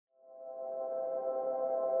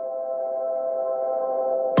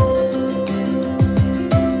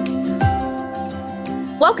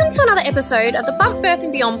Welcome to another episode of the Bump Birth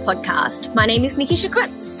and Beyond podcast. My name is Nikki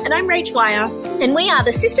Shakutz. And I'm Rach Wire. And we are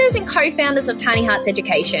the sisters and co-founders of Tiny Hearts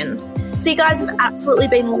Education. So you guys have absolutely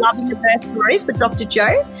been loving the birth stories with Dr.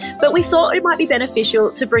 Jo, but we thought it might be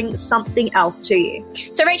beneficial to bring something else to you.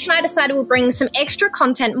 So Rach and I decided we'll bring some extra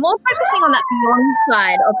content, more focusing on that beyond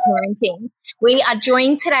side of parenting. We are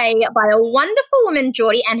joined today by a wonderful woman,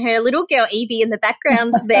 Geordie, and her little girl, Evie, in the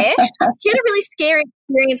background there. She had a really scary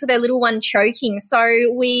experience with her little one choking.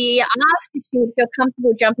 So we asked if she would feel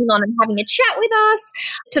comfortable jumping on and having a chat with us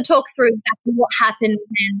to talk through exactly what happened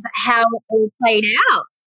and how it all played out.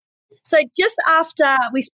 So just after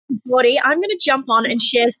we speak to Geordie, I'm going to jump on and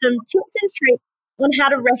share some tips and tricks on how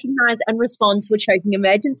to recognise and respond to a choking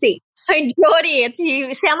emergency. So, Geordie,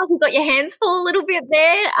 you sound like you've got your hands full a little bit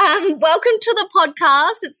there. Welcome to the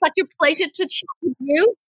podcast. It's such a pleasure to chat with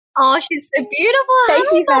you. Oh, she's so beautiful.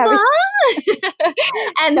 Thank you, Barry.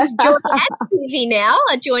 And Geordie and Evie now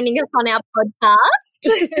are joining us on our podcast.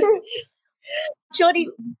 Geordie,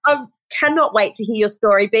 I cannot wait to hear your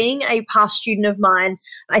story. Being a past student of mine,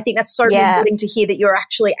 I think that's so rewarding to hear that you're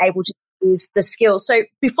actually able to use the skills. So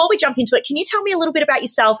before we jump into it, can you tell me a little bit about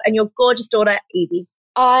yourself and your gorgeous daughter, Evie?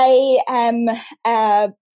 I am a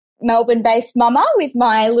Melbourne-based mama with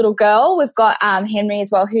my little girl. We've got Henry as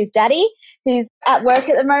well, who's daddy, who's at work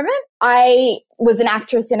at the moment. I was an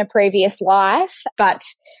actress in a previous life, but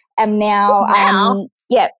am now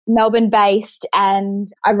Melbourne-based, and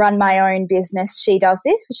I run my own business, She Does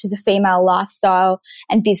This, which is a female lifestyle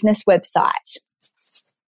and business website.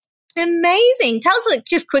 Amazing. Tell us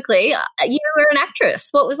just quickly, you were an actress.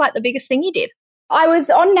 What was like the biggest thing you did? I was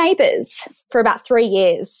on Neighbours for about 3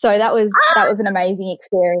 years, so that was an amazing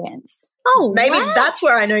experience. Oh, maybe that's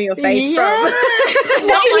where I know your face from.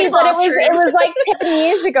 Maybe, but it was like 10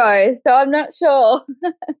 years ago, so I'm not sure.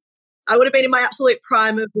 I would have been in my absolute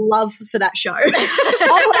prime of love for that show.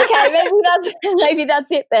 Maybe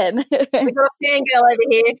that's it then. We've got a fangirl over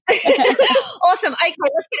here. Awesome. Okay,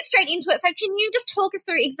 let's get straight into it. So can you just talk us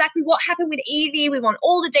through exactly what happened with Evie? We want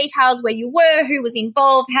all the details, where you were, who was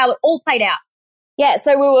involved, how it all played out. Yeah,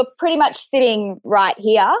 so we were pretty much sitting right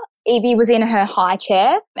here. Evie was in her high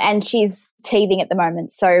chair and she's teething at the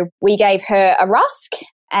moment. So we gave her a rusk,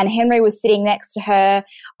 and Henry was sitting next to her.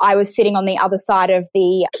 I was sitting on the other side of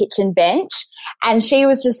the kitchen bench, and she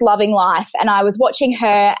was just loving life. And I was watching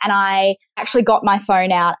her, and I actually got my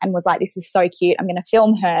phone out and was like, this is so cute. I'm going to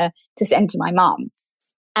film her to send to my mum.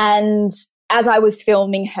 And as I was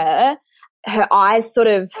filming her, her eyes sort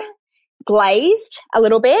of glazed a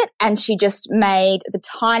little bit, and she just made the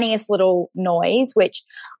tiniest little noise, which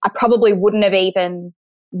I probably wouldn't have even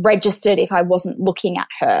registered if I wasn't looking at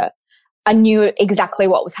her. I knew exactly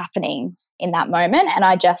what was happening in that moment, and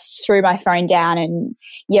I just threw my phone down and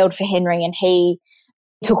yelled for Henry, and he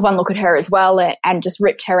took one look at her as well and just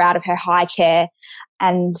ripped her out of her high chair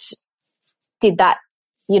and did that,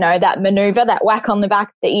 that maneuver, that whack on the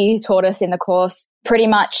back that you taught us in the course. Pretty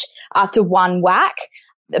much after one whack,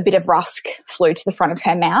 a bit of rusk flew to the front of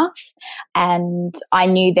her mouth, and I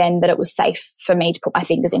knew then that it was safe for me to put my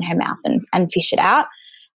fingers in her mouth and fish it out.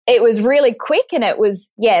 It was really quick, and it was,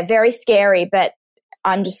 very scary, but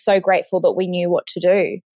I'm just so grateful that we knew what to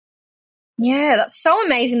do. Yeah, that's so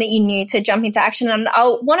amazing that you knew to jump into action. And I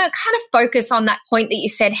want to kind of focus on that point that you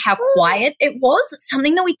said, how quiet it was. It's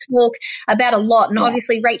something that we talk about a lot. And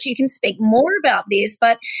obviously, Rachel, you can speak more about this,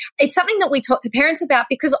 but it's something that we talk to parents about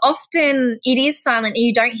because often it is silent and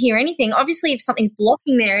you don't hear anything. Obviously, if something's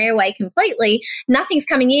blocking their airway completely, nothing's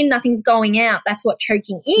coming in, nothing's going out. That's what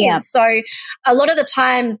choking is. Yeah. So a lot of the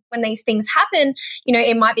time when these things happen,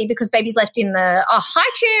 it might be because baby's left in the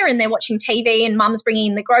high chair and they're watching TV and mum's bringing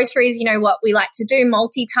in the groceries, what we like to do,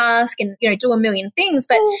 multitask and, do a million things.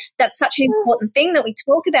 But that's such an important thing that we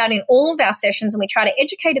talk about in all of our sessions and we try to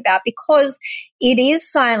educate about because it is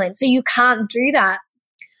silent. So you can't do that.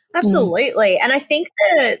 Absolutely. And I think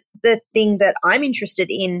the thing that I'm interested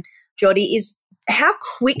in, Geordie, is how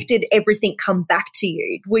quick did everything come back to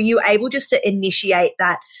you? Were you able just to initiate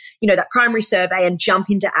that, that primary survey and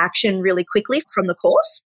jump into action really quickly from the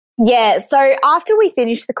course? Yeah. So after we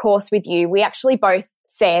finished the course with you, we actually both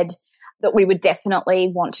said that we would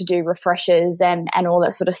definitely want to do refreshers and all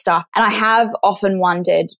that sort of stuff. And I have often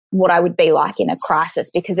wondered what I would be like in a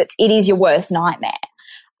crisis because it is your worst nightmare,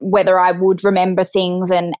 whether I would remember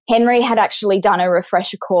things. And Henry had actually done a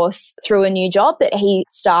refresher course through a new job that he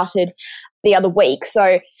started the other week.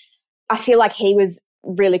 So I feel like he was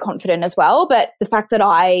really confident as well. But the fact that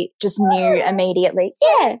I just knew immediately,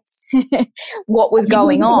 what was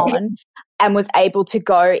going on and was able to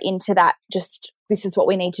go into that just this is what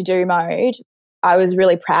we need to do mode, I was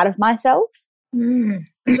really proud of myself.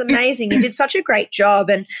 It's amazing. You did such a great job.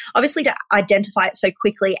 And obviously to identify it so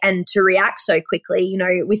quickly and to react so quickly, you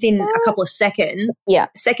know, within a couple of seconds. Yeah.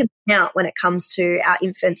 Seconds count when it comes to our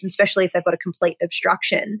infants, and especially if they've got a complete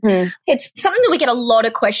obstruction. It's something that we get a lot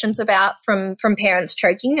of questions about from parents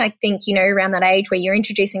choking. I think, you know, around that age where you're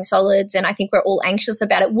introducing solids, and I think we're all anxious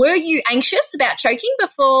about it. Were you anxious about choking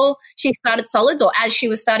before she started solids or as she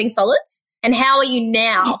was starting solids? And how are you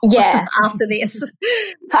now after this?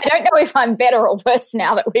 I don't know if I'm better or worse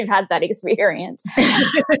now that we've had that experience.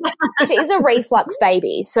 She's a reflux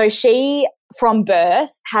baby. So she, from birth,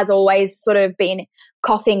 has always sort of been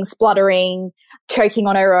coughing, spluttering, choking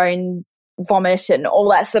on her own vomit and all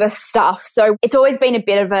that sort of stuff. So it's always been a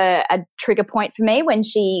bit of a trigger point for me when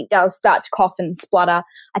she does start to cough and splutter.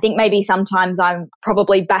 I think maybe sometimes I'm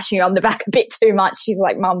probably bashing her on the back a bit too much. She's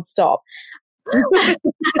like, Mum, stop.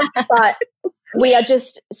 But we are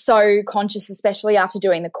just so conscious, especially after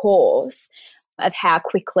doing the course, of how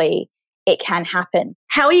quickly it can happen.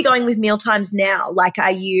 How are you going with meal times now? Like,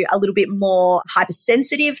 are you a little bit more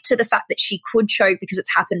hypersensitive to the fact that she could choke because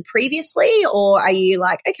it's happened previously? Or are you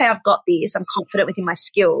like, okay, I've got this, I'm confident within my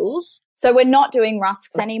skills? So we're not doing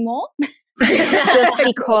rusks anymore just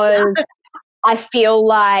because I feel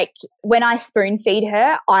like when I spoon feed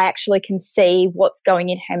her, I actually can see what's going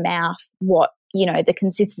in her mouth, what, you know, the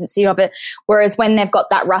consistency of it. Whereas when they've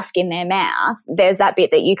got that rusk in their mouth, there's that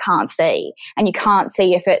bit that you can't see. And you can't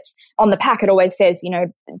see if it's on the pack. It always says, you know,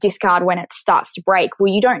 discard when it starts to break.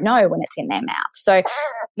 Well, you don't know when it's in their mouth. So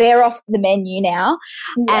they're off the menu now.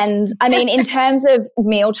 Yes. And I mean, in terms of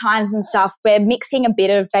meal times and stuff, we're mixing a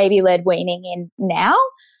bit of baby-led weaning in now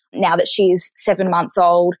that she's 7 months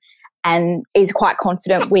old. And is quite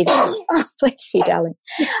confident with, bless you, darling.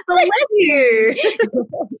 Bless you.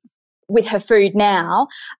 With her food now.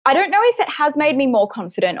 I don't know if it has made me more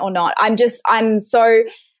confident or not. I'm so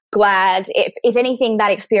glad. If anything,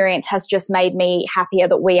 that experience has just made me happier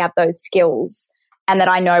that we have those skills and that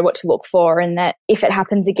I know what to look for, and that if it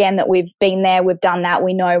happens again, that we've been there, we've done that,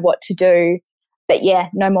 we know what to do. But yeah,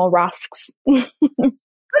 no more rusks.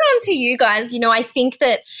 Good on to you guys. You know, I think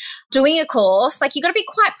that doing a course, like, you got to be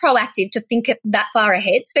quite proactive to think that far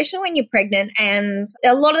ahead, especially when you're pregnant. And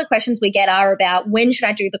a lot of the questions we get are about, when should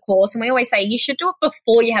I do the course? And we always say you should do it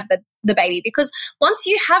before you have the baby, because once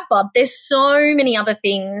you have Bob, there's so many other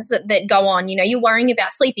things that go on. You know, you're worrying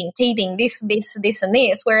about sleeping, teething, this, and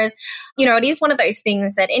this. Whereas, you know, it is one of those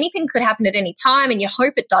things that anything could happen at any time, and you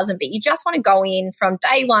hope it doesn't, but you just want to go in from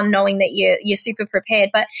day one knowing that you're super prepared.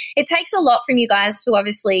 But it takes a lot from you guys to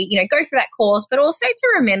obviously, you know, go through that course, but also to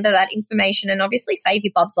remember that information and obviously save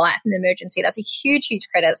your Bob's life in an emergency. That's a huge, huge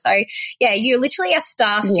credit. So yeah, you're literally a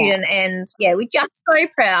star student, and yeah, we're just so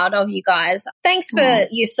proud of you guys. Thanks for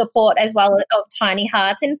your support as well of Tiny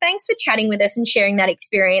Hearts, and thanks for chatting with us and sharing that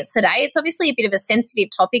experience today. It's obviously a bit of a sensitive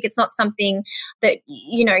topic. It's not something that,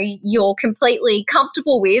 you know, you're completely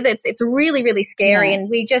comfortable with. It's really, really scary, and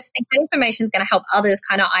we just think that information is going to help others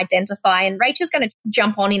kind of identify. And Rachel's going to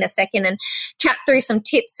jump on in a second and chat through some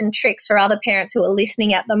tips and tricks for other parents who are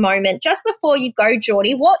listening at the moment. Just before you go,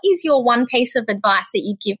 Geordie, what is your one piece of advice that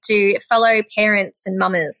you give to fellow parents and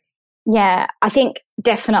mamas? Yeah, I think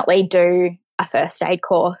definitely do a first aid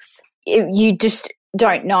course. You just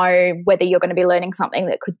don't know whether you're going to be learning something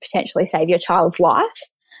that could potentially save your child's life.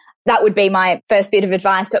 That would be my first bit of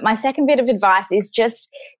advice. But my second bit of advice is just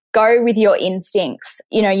go with your instincts.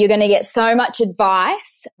 You know, you're going to get so much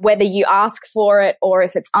advice, whether you ask for it or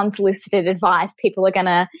if it's unsolicited advice, people are going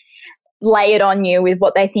to lay it on you with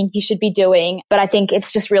what they think you should be doing. But I think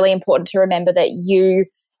it's just really important to remember that you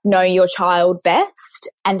know your child best,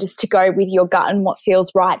 and just to go with your gut and what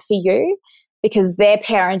feels right for you, because they're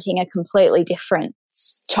parenting a completely different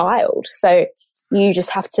child. So you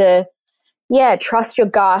just have to, trust your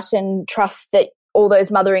gut and trust that all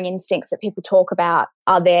those mothering instincts that people talk about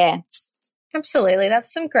are there. Absolutely.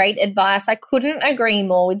 That's some great advice. I couldn't agree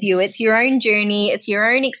more with you. It's your own journey. It's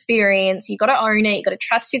your own experience. You got to own it. You got to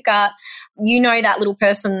trust your gut. You know that little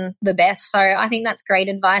person the best. So I think that's great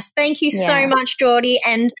advice. Thank you so much, Geordie.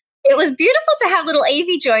 And it was beautiful to have little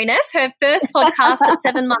Evie join us, her first podcast at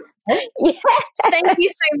 7 months old. Thank you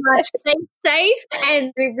so much. Stay safe,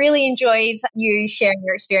 and we really enjoyed you sharing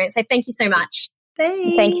your experience. So thank you so much.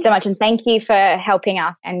 Thanks. Thank you so much, and thank you for helping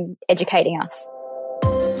us and educating us.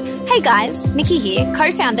 Hey guys, Nikki here,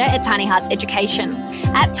 co-founder at Tiny Hearts Education.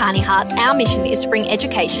 At Tiny Hearts, our mission is to bring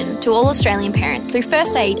education to all Australian parents through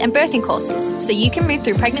first aid and birthing courses, so you can move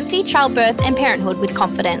through pregnancy, childbirth and parenthood with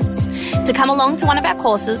confidence. To come along to one of our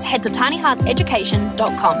courses, head to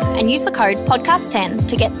tinyheartseducation.com and use the code podcast10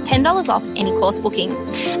 to get $10 off any course booking.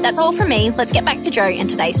 That's all from me. Let's get back to Joe and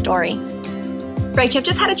today's story. Rach, I've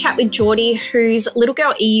just had a chat with Geordie, whose little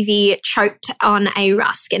girl Evie choked on a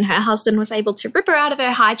rusk, and her husband was able to rip her out of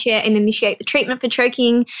her high chair and initiate the treatment for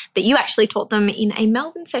choking that you actually taught them in a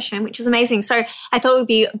Melbourne session, which is amazing. So I thought it would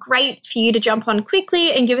be great for you to jump on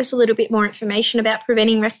quickly and give us a little bit more information about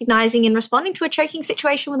preventing, recognising and responding to a choking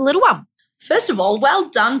situation with a little one. First of all, well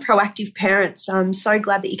done, proactive parents. I'm so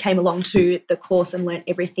glad that you came along to the course and learnt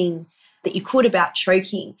everything that you could about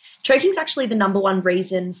choking. Choking is actually the number one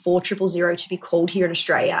reason for 000 to be called here in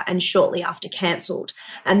Australia and shortly after cancelled.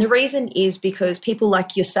 And the reason is because people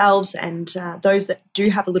like yourselves and those that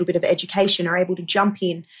do have a little bit of education are able to jump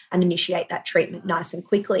in and initiate that treatment nice and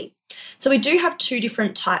quickly. So we do have two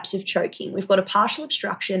different types of choking. We've got a partial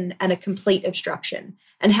obstruction and a complete obstruction.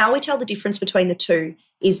 And how we tell the difference between the two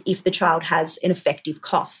is if the child has an effective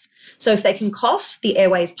cough. So if they can cough, the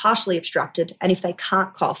airway is partially obstructed, and if they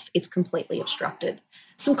can't cough, it's completely obstructed.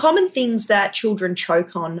 Some common things that children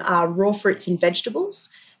choke on are raw fruits and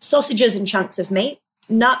vegetables, sausages and chunks of meat,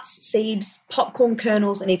 nuts, seeds, popcorn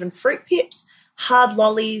kernels, and even fruit pips, hard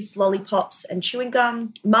lollies, lollipops, and chewing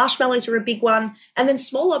gum. Marshmallows are a big one, and then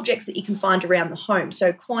small objects that you can find around the home,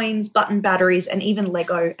 so coins, button batteries, and even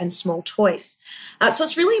Lego and small toys. So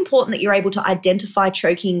it's really important that you're able to identify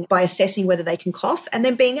choking by assessing whether they can cough and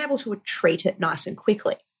then being able to treat it nice and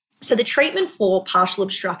quickly. So the treatment for partial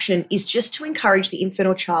obstruction is just to encourage the infant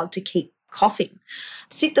or child to keep coughing.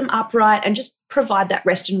 Sit them upright and just provide that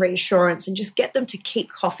rest and reassurance and just get them to keep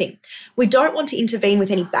coughing. We don't want to intervene with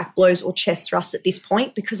any back blows or chest thrusts at this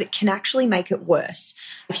point because it can actually make it worse.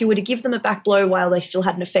 If you were to give them a back blow while they still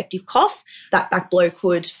had an effective cough, that back blow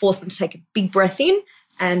could force them to take a big breath in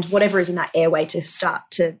and whatever is in that airway to start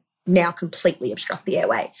to now completely obstruct the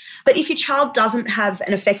airway. But if your child doesn't have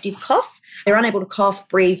an effective cough, they're unable to cough,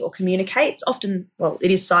 breathe, or communicate, it's often,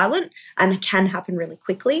 it is silent and can happen really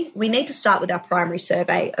quickly. We need to start with our primary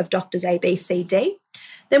survey of doctors A, B, C, D.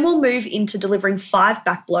 Then we'll move into delivering 5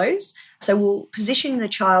 back blows. So we'll position the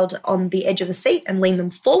child on the edge of the seat and lean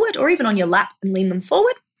them forward, or even on your lap and lean them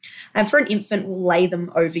forward. And for an infant, we'll lay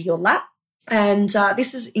them over your lap. And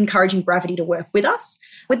this is encouraging gravity to work with us.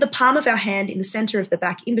 With the palm of our hand in the centre of the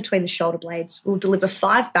back, in between the shoulder blades, we'll deliver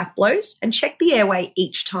 5 back blows and check the airway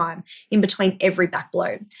each time in between every back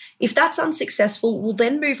blow. If that's unsuccessful, we'll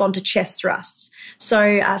then move on to chest thrusts.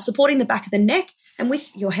 So supporting the back of the neck, and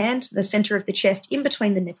with your hand, the centre of the chest, in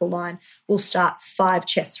between the nipple line, we'll start 5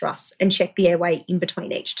 chest thrusts and check the airway in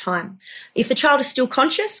between each time. If the child is still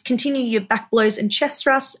conscious, continue your back blows and chest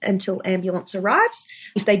thrusts until ambulance arrives.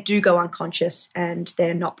 If they do go unconscious and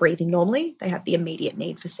they're not breathing normally, they have the immediate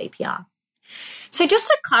need for CPR. So just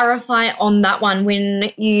to clarify on that one,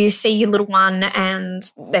 when you see your little one and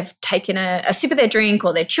they've taken a sip of their drink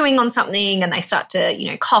or they're chewing on something and they start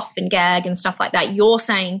to, cough and gag and stuff like that, you're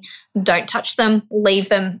saying don't touch them, leave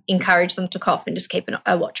them, encourage them to cough and just keep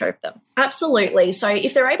a watch over them. Absolutely. So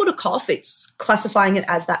if they're able to cough, it's classifying it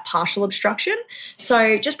as that partial obstruction.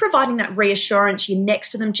 So just providing that reassurance, you're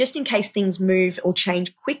next to them just in case things move or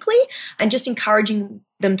change quickly, and just encouraging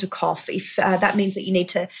them to cough. If that means that you need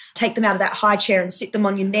to take them out of that high chair and sit them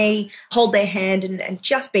on your knee, hold their hand and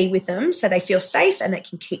just be with them so they feel safe and they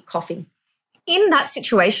can keep coughing. In that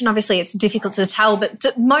situation, obviously it's difficult to tell,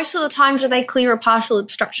 but most of the time do they clear a partial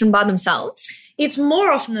obstruction by themselves? It's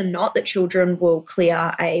more often than not that children will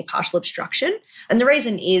clear a partial obstruction. And the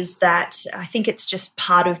reason is that I think it's just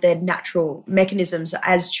part of their natural mechanisms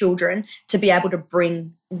as children to be able to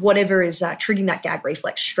bring whatever is triggering that gag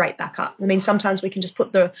reflex straight back up. I mean, sometimes we can just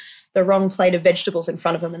put the wrong plate of vegetables in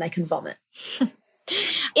front of them and they can vomit.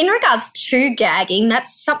 In regards to gagging,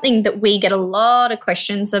 that's something that we get a lot of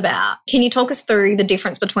questions about. Can you talk us through the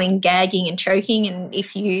difference between gagging and choking and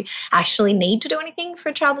if you actually need to do anything for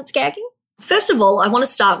a child that's gagging? First of all, I want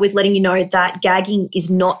to start with letting you know that gagging is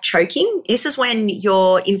not choking. This is when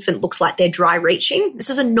your infant looks like they're dry reaching. This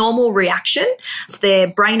is a normal reaction. It's their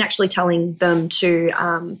brain actually telling them to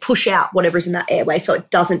push out whatever's in that airway so it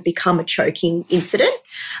doesn't become a choking incident.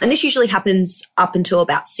 And this usually happens up until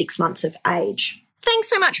about 6 months of age. Thanks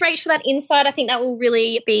so much, Rach, for that insight. I think that will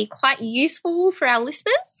really be quite useful for our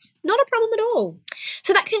listeners. Not a problem at all.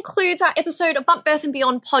 So that concludes our episode of Bump Birth and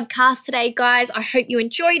Beyond podcast today, guys. I hope you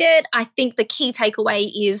enjoyed it. I think the key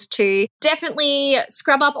takeaway is to definitely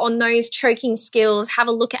scrub up on those choking skills, have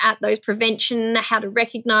a look at those prevention, how to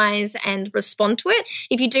recognize and respond to it.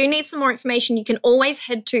 If you do need some more information, you can always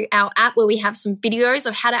head to our app where we have some videos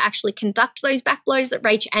of how to actually conduct those back blows that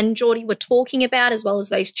Rach and Geordie were talking about, as well as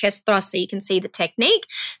those chest thrusts so you can see the technique.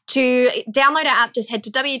 To download our app, just head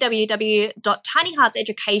to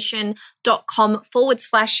www.tinyheartseducation.com/our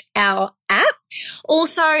app.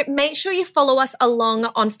 Also, make sure you follow us along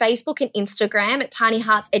on Facebook and Instagram at Tiny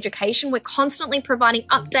Hearts Education. We're constantly providing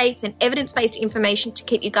updates and evidence-based information to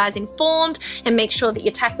keep you guys informed and make sure that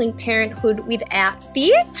you're tackling parenthood without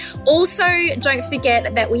fear. Also, don't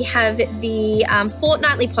forget that we have the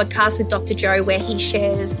fortnightly podcast with Dr. Joe, where he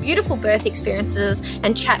shares beautiful birth experiences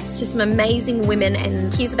and chats to some amazing women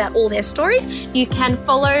and hears about all their stories. You can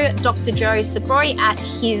follow Dr. Joe Segroy at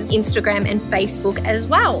his Instagram and Facebook as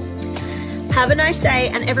well. Have a nice day,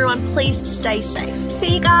 and everyone, please stay safe.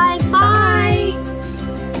 See you guys. Bye.